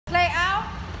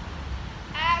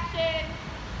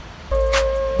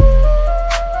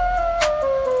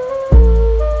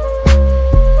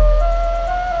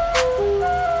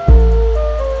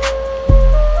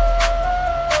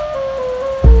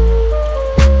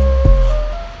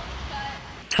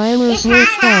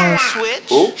PSwitch Dow.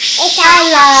 Who?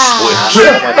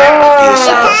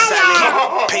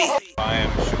 I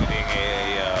am shooting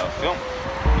a film.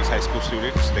 These high school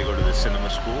students, they go to the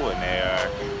cinema school and they are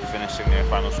finishing their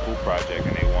final school project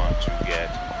and they want to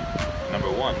get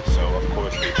 #1. So of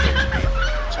course they chose me,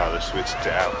 PSwitch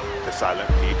Dow, ʻsīlənt,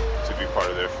 to be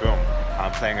part of their film.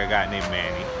 I'm playing a guy named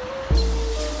Manny.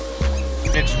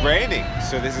 It's raining,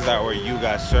 so this is our You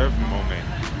Got Served moment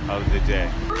of the day.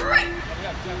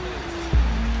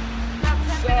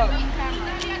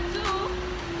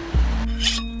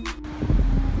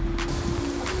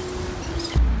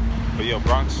 But yo,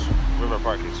 Bronx River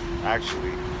Park is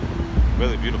actually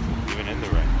really beautiful, even in the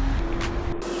rain.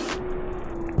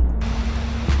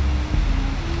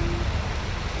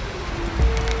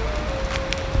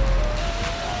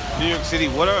 New York City,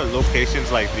 what are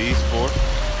locations like these for?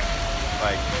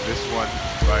 Like this one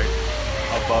right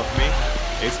above me.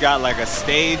 It's got like a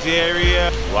stage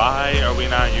area. Why are we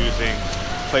not using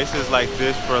places like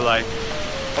this for like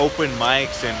open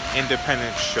mics and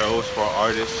independent shows for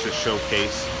artists to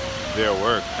showcase their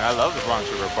work? And I love the Bronx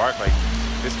River Park. Like,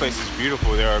 this place is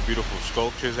beautiful. There are beautiful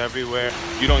sculptures everywhere.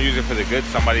 If you don't use it for the good,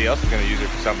 somebody else is gonna use it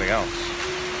for something else.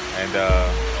 And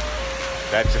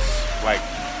that's just like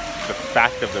the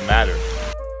fact of the matter.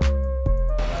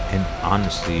 And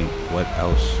honestly, what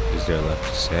else is there left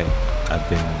to say? I've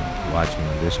been watching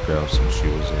this girl since she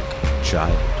was a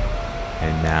child,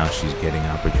 and now she's getting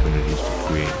opportunities to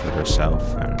create for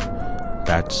herself, and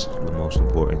that's the most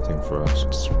important thing for us.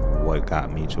 It's what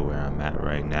got me to where I'm at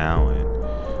right now, and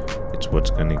it's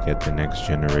what's going to get the next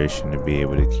generation to be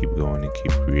able to keep going and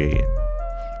keep creating,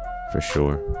 for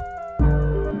sure.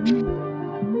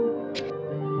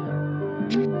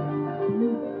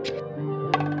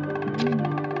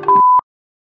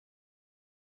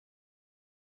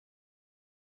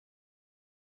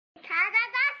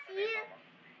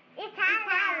 It's